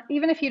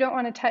if you don't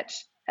want to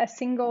touch a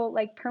single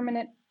like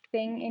permanent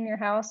thing in your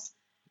house,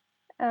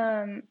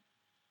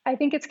 I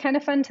think it's kind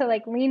of fun to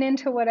like lean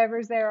into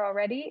whatever's there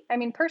already. I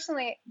mean,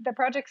 personally, the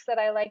projects that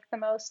I like the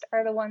most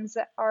are the ones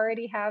that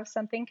already have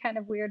something kind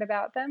of weird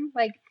about them.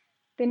 Like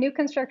the new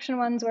construction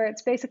ones where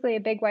it's basically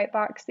a big white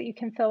box that you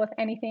can fill with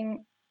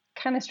anything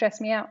kind of stress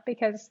me out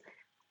because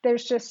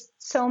there's just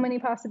so many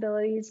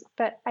possibilities.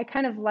 But I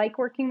kind of like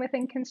working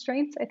within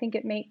constraints. I think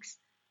it makes,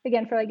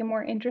 again, for like a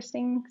more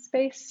interesting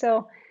space.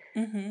 So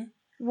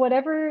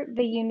whatever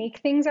the unique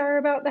things are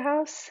about the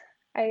house,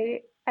 I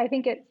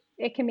think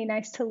it can be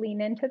nice to lean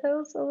into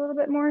those a little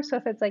bit more. So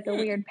if it's like a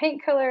weird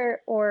paint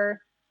color or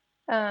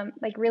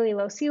like really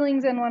low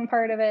ceilings in one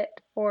part of it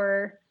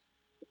or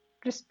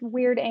just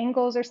weird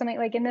angles or something.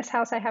 Like in this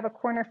house, I have a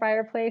corner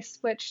fireplace,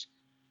 which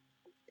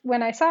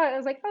when I saw it, I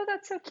was like, oh,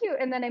 that's so cute.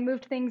 And then I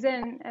moved things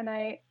in and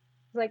I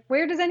was like,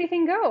 where does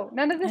anything go?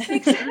 None of this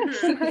makes sense.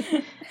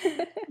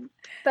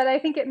 But I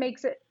think it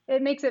makes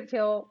it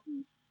feel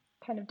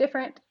kind of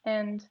different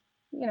and,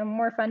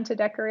 more fun to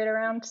decorate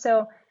around.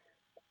 So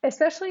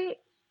especially,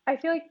 I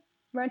feel like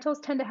rentals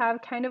tend to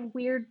have kind of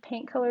weird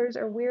paint colors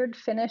or weird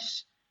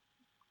finish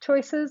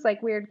choices,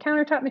 like weird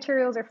countertop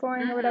materials or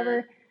flooring or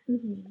whatever.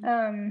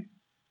 And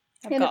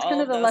it's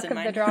kind of the luck of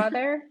the draw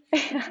there.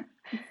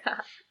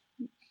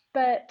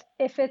 But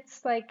if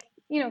it's like,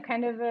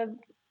 kind of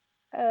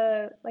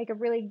like a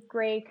really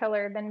gray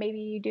color, then maybe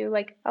you do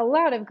like a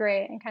lot of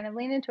gray and kind of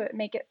lean into it,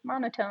 make it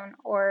monotone,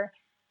 or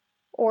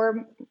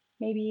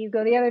maybe you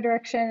go the other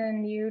direction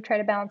and you try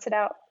to balance it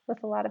out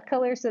with a lot of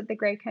color so that the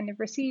gray kind of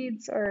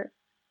recedes. Or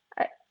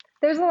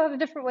there's a lot of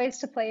different ways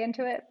to play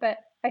into it, but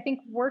I think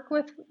work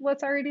with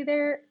what's already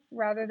there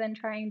rather than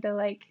trying to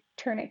like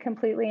turn it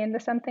completely into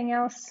something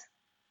else,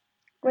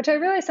 which I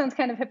realize sounds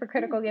kind of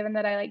hypocritical given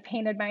that I like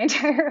painted my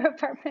entire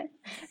apartment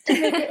to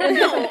make it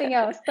into something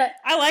else. But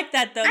I like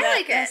that though.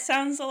 That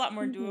sounds a lot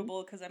more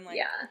doable because I'm like,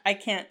 I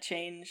can't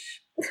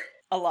change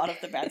a lot of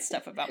the bad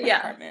stuff about my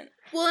apartment.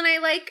 Well, and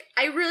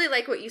I really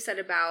like what you said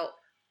about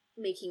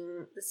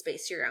making the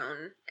space your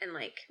own and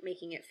like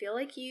making it feel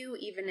like you,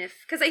 even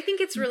if, because I think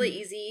it's really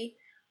easy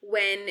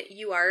when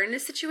you are in a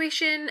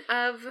situation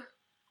of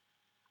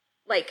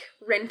like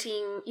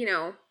renting,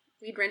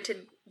 we'd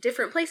rented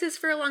different places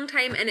for a long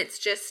time and it's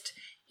just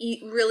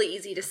really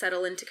easy to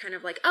settle into kind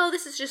of like, oh,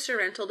 this is just a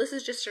rental, but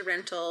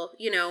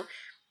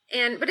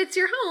it's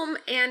your home.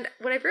 And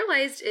what I've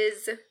realized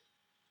is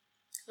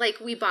like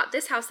we bought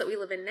this house that we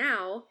live in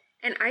now,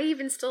 and I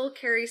even still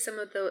carry some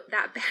of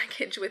that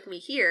baggage with me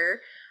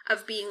here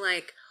of being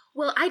like,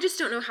 well, I just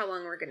don't know how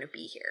long we're going to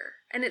be here.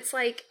 And it's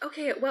like,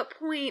 okay, at what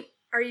point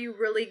are you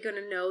really going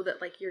to know that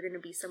like you're going to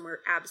be somewhere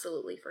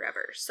absolutely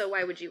forever? So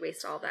why would you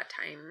waste all that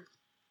time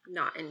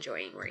not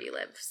enjoying where you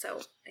live? So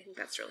I think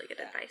that's really good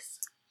advice.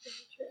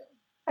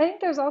 I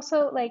think there's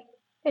also like,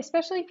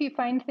 especially if you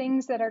find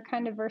things that are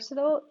kind of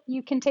versatile,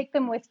 you can take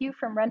them with you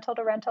from rental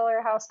to rental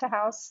or house to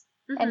house.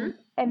 And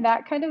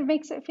that kind of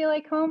makes it feel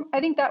like home. I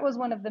think that was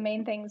one of the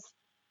main things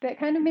that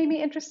kind of made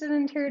me interested in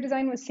interior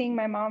design, was seeing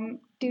my mom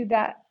do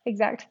that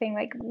exact thing.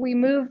 Like we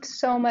moved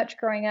so much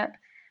growing up,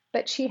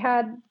 but she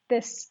had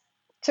this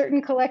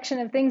certain collection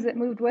of things that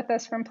moved with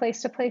us from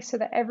place to place so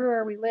that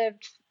everywhere we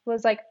lived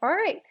was like, all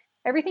right,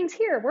 everything's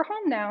here. We're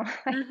home now.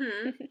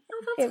 Mm-hmm.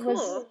 Oh, that's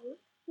cool.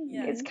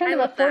 It's kind of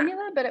a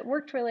formula, but it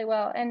worked really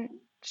well. And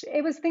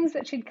it was things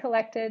that she'd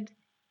collected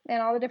in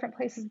all the different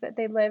places that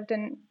they lived.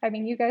 And I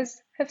mean, you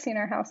guys have seen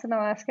our house in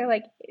Alaska.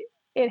 Like,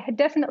 it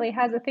definitely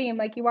has a theme.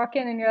 Like, you walk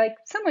in and you're like,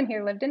 someone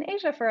here lived in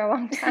Asia for a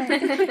long time.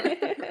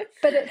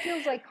 But it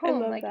feels like home. I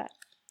love like that.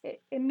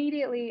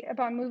 Immediately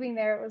upon moving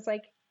there, it was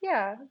like,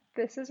 yeah,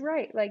 this is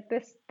right. Like,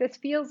 this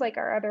feels like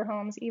our other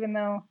homes, even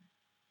though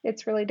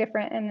it's really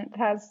different, and it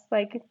has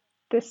like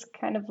this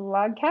kind of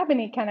log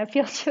cabin-y kind of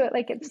feel to it.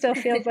 Like, it still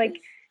feels like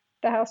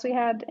the house we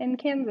had in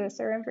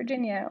Kansas or in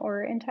Virginia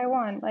or in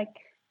Taiwan. Like,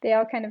 they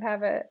all kind of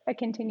have a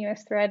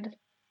continuous thread.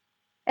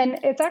 And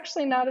it's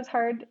actually not as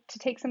hard to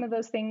take some of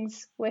those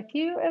things with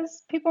you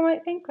as people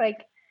might think. Like,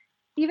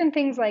 even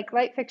things like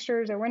light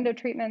fixtures or window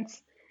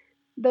treatments,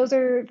 those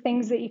are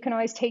things that you can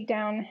always take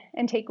down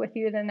and take with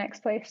you to the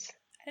next place.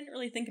 I didn't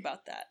really think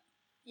about that.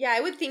 Yeah,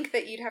 I would think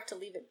that you'd have to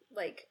leave it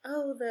like,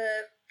 oh, the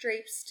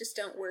drapes just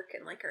don't work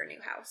in like our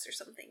new house or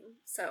something.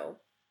 So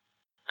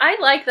I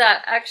like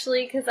that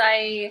actually, because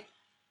I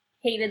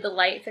hated the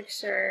light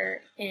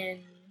fixture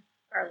in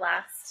our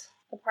last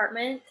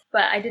apartment,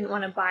 but I didn't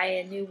want to buy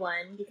a new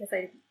one because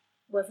I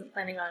wasn't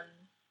planning on,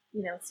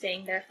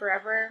 staying there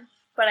forever.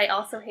 But I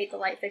also hate the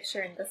light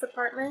fixture in this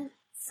apartment,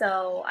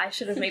 so I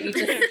should have maybe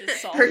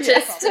just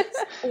purchased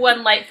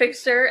one light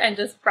fixture and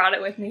just brought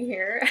it with me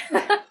here.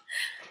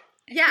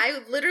 Yeah, I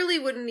literally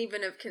wouldn't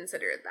even have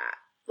considered that.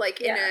 Like,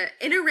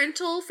 in a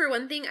rental, for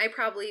one thing, I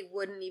probably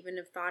wouldn't even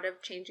have thought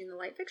of changing the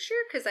light fixture,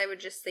 because I would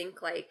just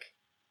think, like,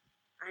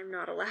 I'm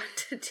not allowed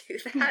to do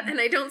that, and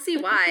I don't see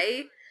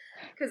why,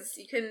 because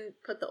you can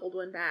put the old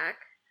one back.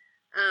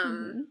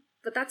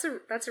 But that's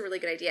a really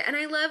good idea, and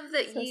I love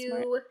that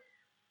smart.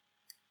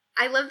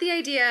 I love the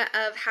idea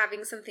of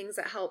having some things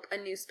that help a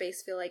new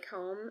space feel like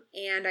home,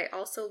 and I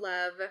also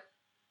love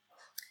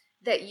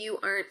that you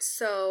aren't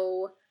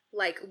so,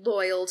 like,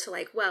 loyal to,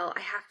 like, well, I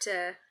have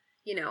to,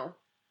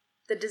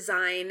 the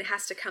design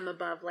has to come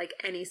above, like,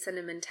 any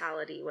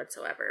sentimentality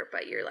whatsoever,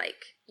 but you're,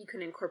 like, you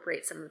can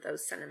incorporate some of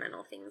those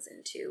sentimental things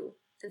into,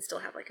 and still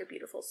have, like, a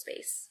beautiful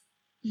space.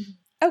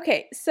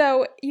 Okay,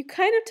 so you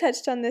kind of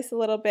touched on this a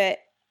little bit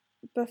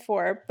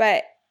before,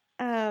 but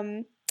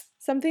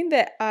something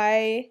that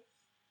I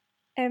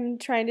am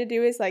trying to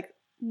do is, like,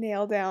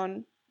 nail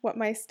down what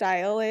my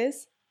style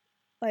is,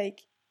 like,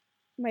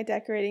 my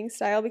decorating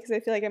style, because I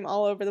feel like I'm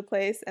all over the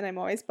place and I'm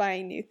always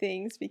buying new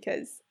things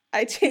because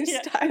I change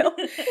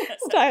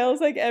styles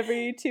like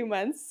every 2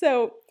 months.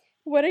 So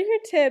what are your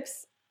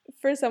tips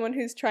for someone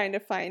who's trying to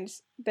find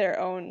their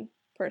own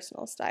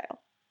personal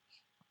style?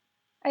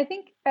 I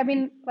think,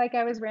 like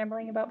I was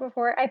rambling about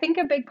before, I think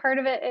a big part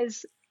of it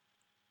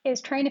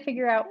is trying to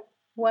figure out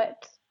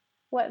what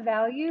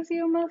values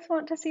you most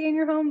want to see in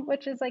your home,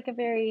 which is like a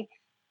very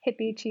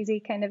hippie,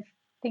 cheesy kind of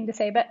thing to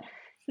say. But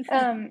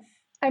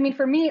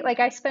for me, like,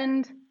 I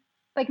spend,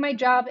 like, my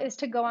job is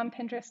to go on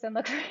Pinterest and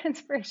look for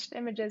inspiration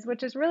images,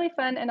 which is really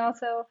fun and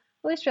also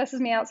really stresses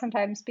me out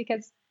sometimes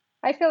because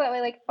I feel that way,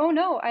 like, oh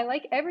no, I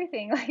like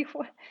everything. Like,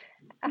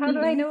 how do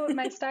I know what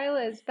my style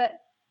is? But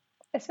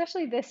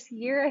especially this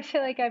year, I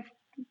feel like I've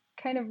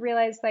kind of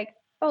realized, like,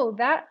 oh,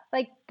 that,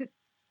 like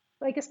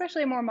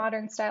especially a more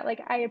modern style,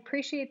 like, I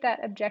appreciate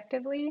that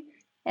objectively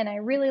and I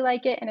really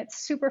like it and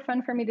it's super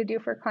fun for me to do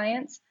for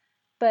clients,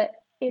 but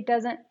it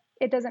doesn't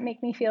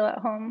make me feel at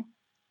home.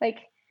 Like,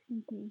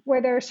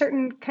 where there are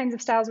certain kinds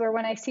of styles where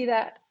when I see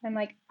that, I'm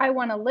like, I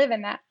want to live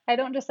in that. I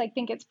don't just, like,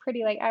 think it's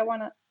pretty. Like,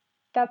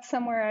 that's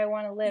somewhere I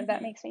want to live.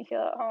 That makes me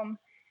feel at home.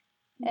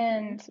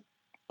 And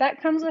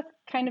that comes with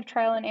kind of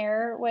trial and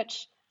error,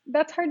 which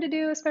that's hard to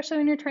do, especially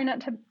when you're trying not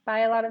to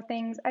buy a lot of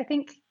things. I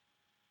think,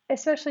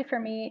 especially for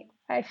me,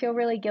 I feel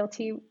really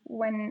guilty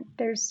when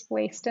there's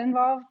waste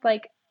involved.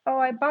 Like, oh,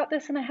 I bought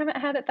this and I haven't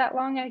had it that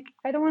long.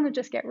 I don't want to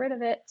just get rid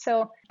of it.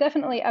 So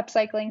definitely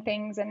upcycling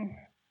things. And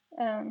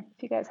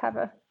if you guys have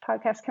a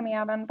podcast coming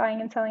out on buying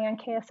and selling on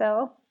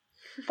KSL,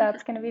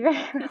 that's going to be very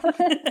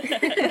relevant.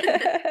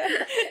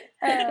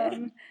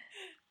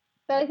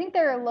 But I think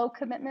there are low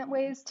commitment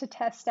ways to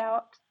test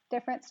out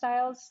different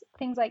styles,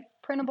 things like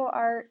printable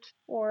art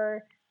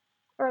or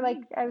like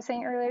I was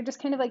saying earlier,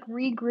 just kind of like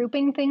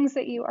regrouping things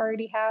that you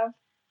already have.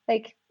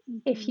 Like,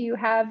 if you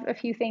have a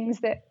few things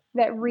that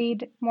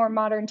read more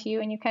modern to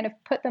you and you kind of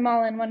put them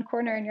all in one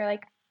corner and you're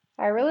like,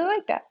 I really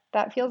like that.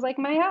 That feels like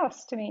my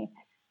house to me.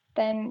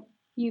 Then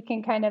you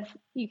can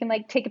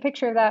like take a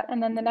picture of that,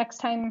 and then the next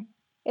time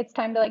it's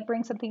time to, like,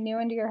 bring something new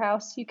into your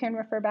house, you can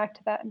refer back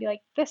to that and be like,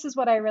 this is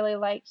what I really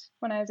liked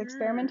when I was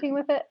experimenting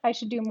with it. I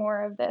should do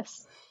more of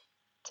this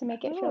to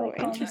make it feel like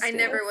home. I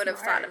never would have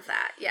thought of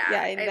that. Yeah,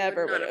 I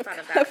never would have thought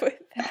of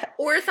that.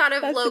 Or thought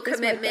of low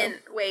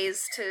commitment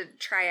ways to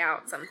try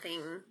out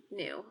something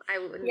new. I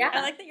wouldn't. Yeah,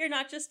 I like that you're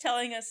not just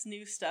telling us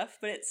new stuff,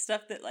 but it's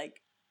stuff that,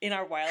 like, in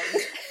our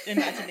wildest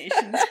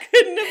imaginations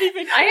couldn't have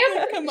even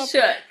come up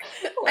with.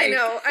 I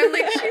know. I'm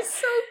like, she's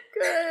so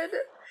good.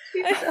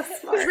 She's so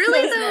smart.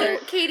 Really though,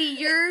 Katie,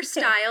 your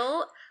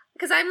style,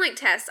 because I'm like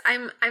Tess,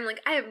 I'm like,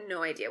 I have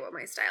no idea what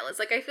my style is.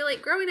 Like, I feel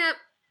like growing up,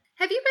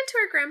 Have you been to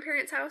our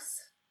grandparents'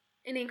 house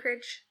in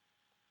Anchorage?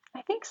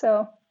 I think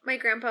so. My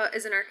grandpa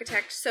is an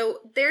architect, so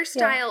their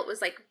style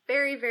was like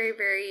very, very,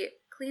 very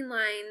clean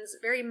lines,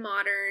 very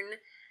modern.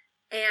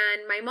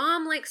 And my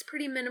mom likes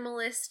pretty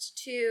minimalist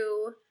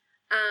too.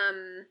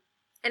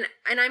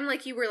 And I'm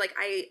like you were, like,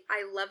 I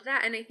love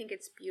that, and I think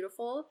it's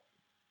beautiful.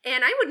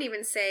 And I wouldn't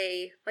even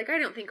say, like, I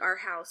don't think our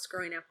house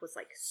growing up was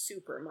like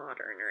super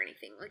modern or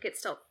anything. Like, it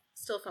still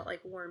felt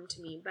like warm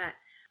to me. But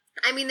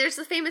I mean, there's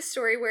the famous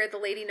story where the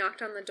lady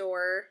knocked on the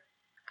door.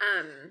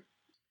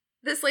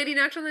 This lady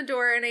knocked on the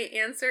door and I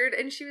answered,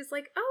 and she was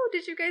like, "Oh,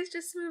 did you guys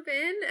just move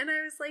in?" And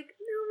I was like,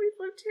 "No, we've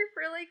lived here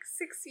for like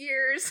 6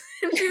 years."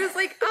 And she was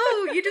like,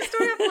 "Oh, you just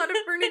don't have a lot of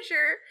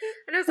furniture."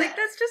 And I was like,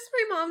 "That's just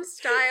my mom's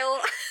style."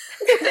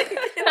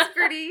 It's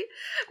pretty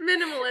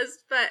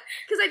minimalist, but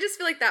because I just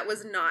feel like that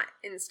was not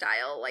in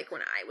style like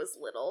when I was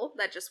little.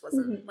 That just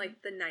wasn't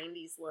like the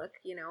 90s look,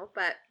 you know?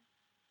 But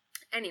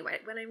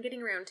anyway, what I'm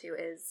getting around to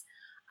is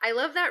I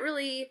love that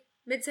really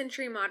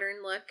mid-century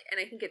modern look, and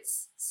I think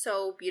it's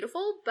so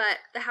beautiful. But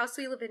the house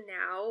we live in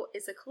now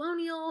is a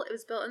colonial. It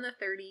was built in the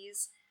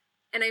 30s,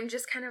 and I'm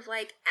just kind of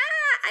like,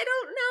 I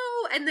don't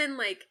know. And then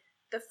like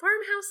the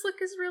farmhouse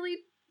look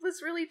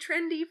was really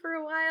trendy for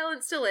a while,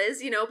 and still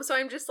is, you know. So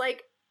I'm just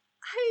like,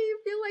 I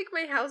feel like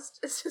my house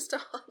is just a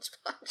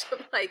hodgepodge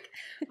of like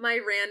my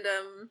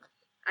random,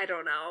 I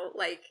don't know,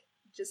 like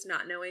just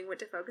not knowing what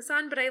to focus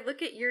on. But I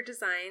look at your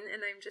design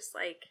and I'm just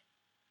like,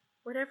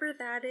 whatever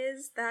that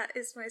is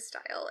my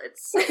style.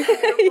 It's so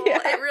beautiful.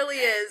 Yeah. It really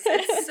is.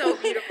 It's so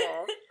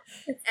beautiful.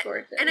 It's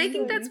gorgeous. And I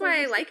think that's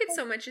why I like it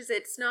so much, is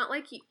it's not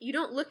like you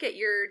don't look at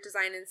your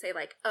design and say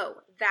like,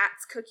 oh,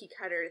 that's cookie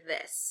cutter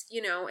this.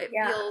 You know, it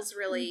feels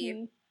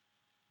really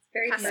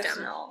very custom.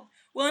 personal.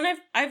 Well, and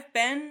I've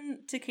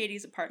been to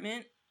Katie's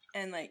apartment,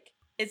 and like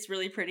it's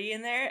really pretty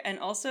in there, and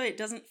also it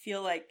doesn't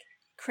feel like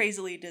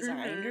crazily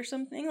designed or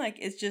something. Like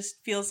it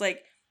just feels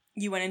like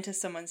you went into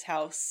someone's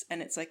house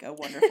and it's like a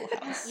wonderful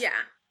house. Yeah.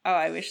 Oh,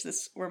 I wish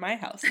this were my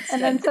house instead.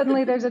 And then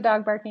suddenly there's a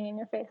dog barking in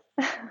your face.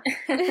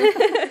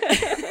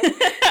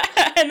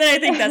 And then I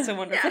think that's a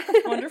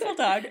wonderful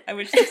dog. I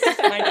wish this was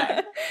my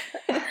dog.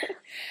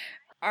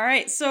 All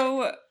right,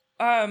 so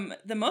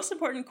the most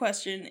important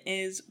question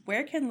is,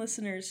 where can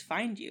listeners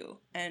find you,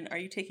 and are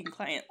you taking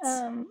clients?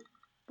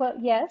 Well,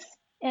 yes.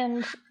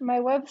 And my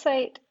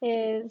website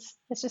it's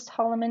just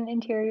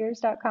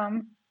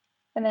HollomanInteriors.com.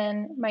 And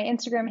then my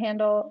Instagram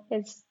handle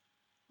is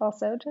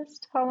also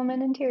just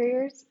Holloman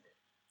Interiors.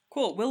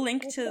 Cool. We'll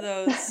link to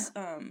those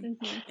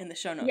in the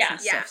show notes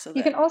and stuff. So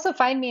you can also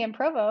find me in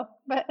Provo,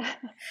 but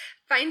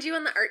find you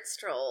on the art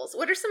strolls.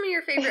 What are some of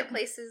your favorite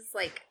places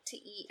like to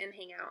eat and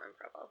hang out in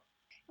Provo?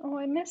 Oh,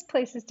 I miss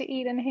places to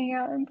eat and hang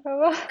out in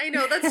Provo. I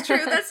know, that's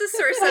true. That's a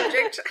sore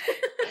subject.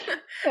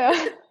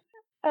 Yeah.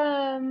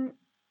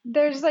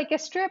 There's like a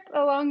strip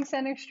along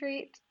Center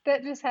Street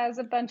that just has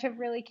a bunch of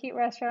really cute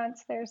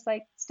restaurants. There's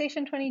like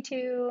Station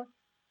 22,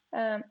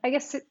 I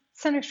guess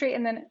Center Street,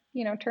 and then,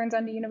 you know, turns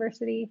onto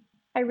University.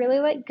 I really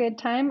like Good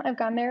Time. I've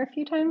gone there a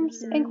few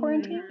times in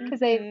quarantine because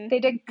they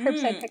did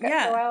curbside pickup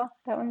for a while.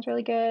 That one's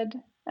really good.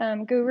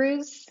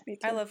 Guru's.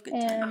 I love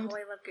Good Time. Oh,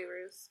 I love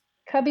Guru's.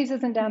 Cubby's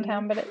isn't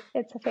downtown, but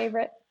it's a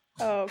favorite.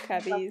 Oh,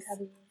 Cubby's.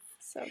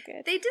 So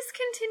good. They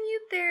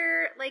discontinued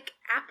their like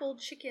apple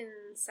chicken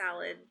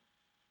salad.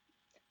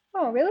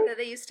 Oh, really? That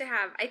they used to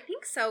have. I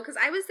think so, because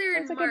I was there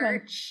That's in a good one.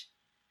 March.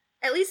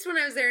 At least when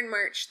I was there in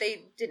March,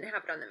 they didn't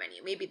have it on the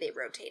menu. Maybe they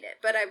rotate it.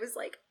 But I was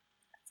like,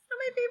 that's one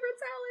of my favorite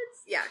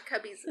salads. Yeah,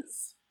 Cubby's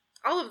is...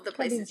 All of the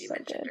places Cubby's you so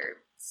mentioned good.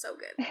 are so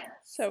good.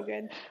 So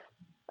good.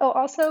 Oh,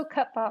 also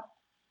Cup Bop.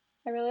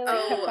 I really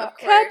like Cup Bop.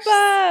 Cup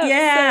Bop!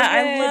 Yeah, So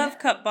I good. love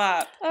Cup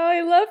Bop. Oh,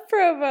 I love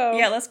Provo.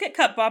 Yeah, let's get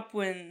Cup Bop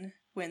when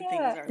things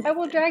are I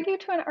will lifted. drag you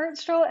to an art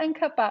stroll and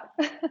Cup Bop.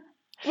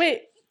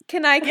 Wait,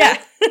 can I come? Yeah,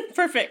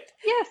 perfect.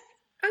 Yes.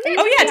 Oh, yeah,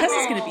 Oh yeah,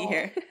 Tessa's gonna be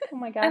here. Oh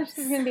my gosh, this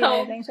is going to be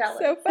so amazing. jealous.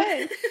 So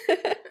fun.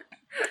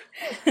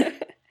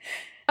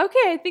 Okay,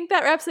 I think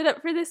that wraps it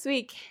up for this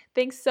week.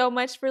 Thanks so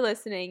much for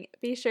listening.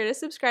 Be sure to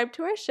subscribe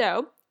to our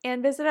show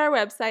and visit our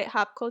website,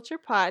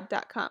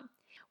 hopculturepod.com.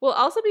 We'll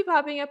also be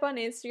popping up on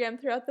Instagram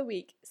throughout the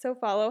week, so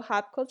follow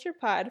Hop Culture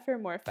Pod for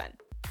more fun.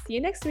 See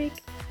you next week.